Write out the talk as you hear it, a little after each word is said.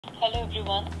Hello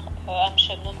everyone, I'm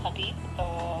Shabnam Habib.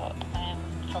 I am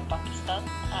from Pakistan.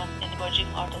 I'm an emerging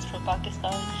artist from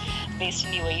Pakistan, based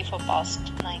in UAE for past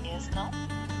 9 years now.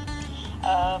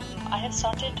 I have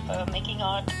started making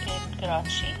art in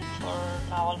Karachi for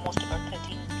now almost about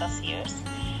 13 plus years.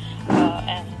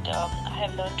 And I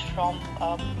have learned from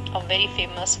a very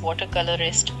famous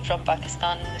watercolorist from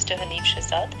Pakistan, Mr. Hanif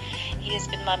Shahzad. He has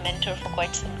been my mentor for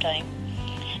quite some time.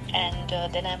 And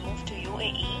then I moved to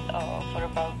UAE for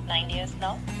about 9 years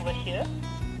now over here.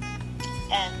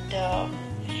 And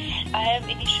I have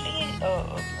initially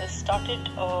started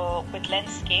with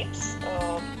landscapes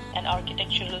and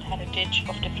architectural heritage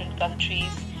of different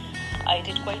countries. I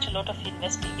did quite a lot of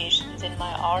investigations in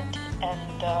my art,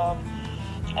 and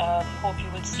hope you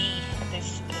will see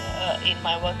this in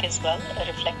my work as well,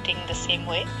 reflecting the same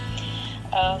way.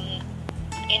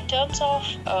 In terms of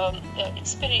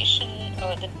inspiration,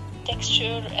 the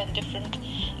texture and different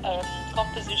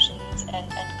compositions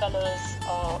and colors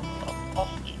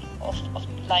of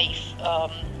life,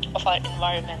 of our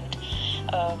environment,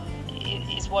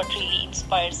 is what really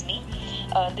inspires me.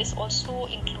 This also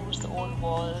includes the old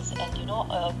walls and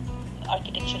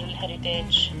architectural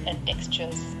heritage and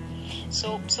textures.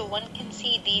 So one can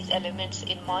see these elements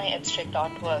in my abstract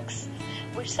artworks,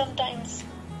 which sometimes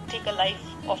take a life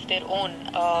of their own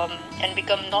and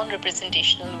become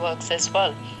non-representational works as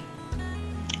well.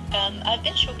 I've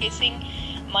been showcasing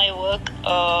my work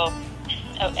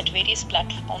at various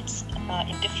platforms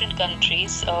in different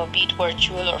countries, be it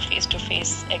virtual or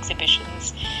face-to-face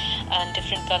exhibitions, and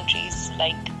different countries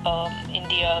like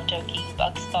India, Turkey,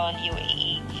 Pakistan,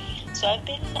 UAE. So I've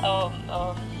been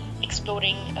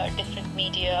exploring different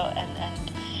media,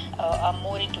 and I'm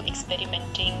more into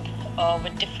experimenting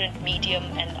with different medium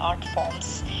and art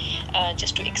forms,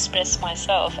 just to express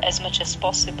myself as much as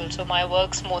possible. So my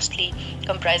works mostly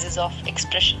comprises of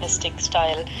expressionistic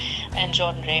style and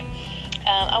genre.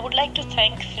 I would like to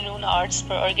thank Finoon Arts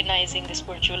for organizing this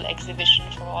virtual exhibition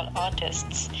for all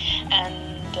artists,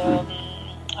 and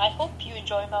I hope you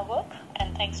enjoy my work,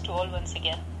 and thanks to all once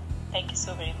again. Thank you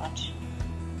so very much.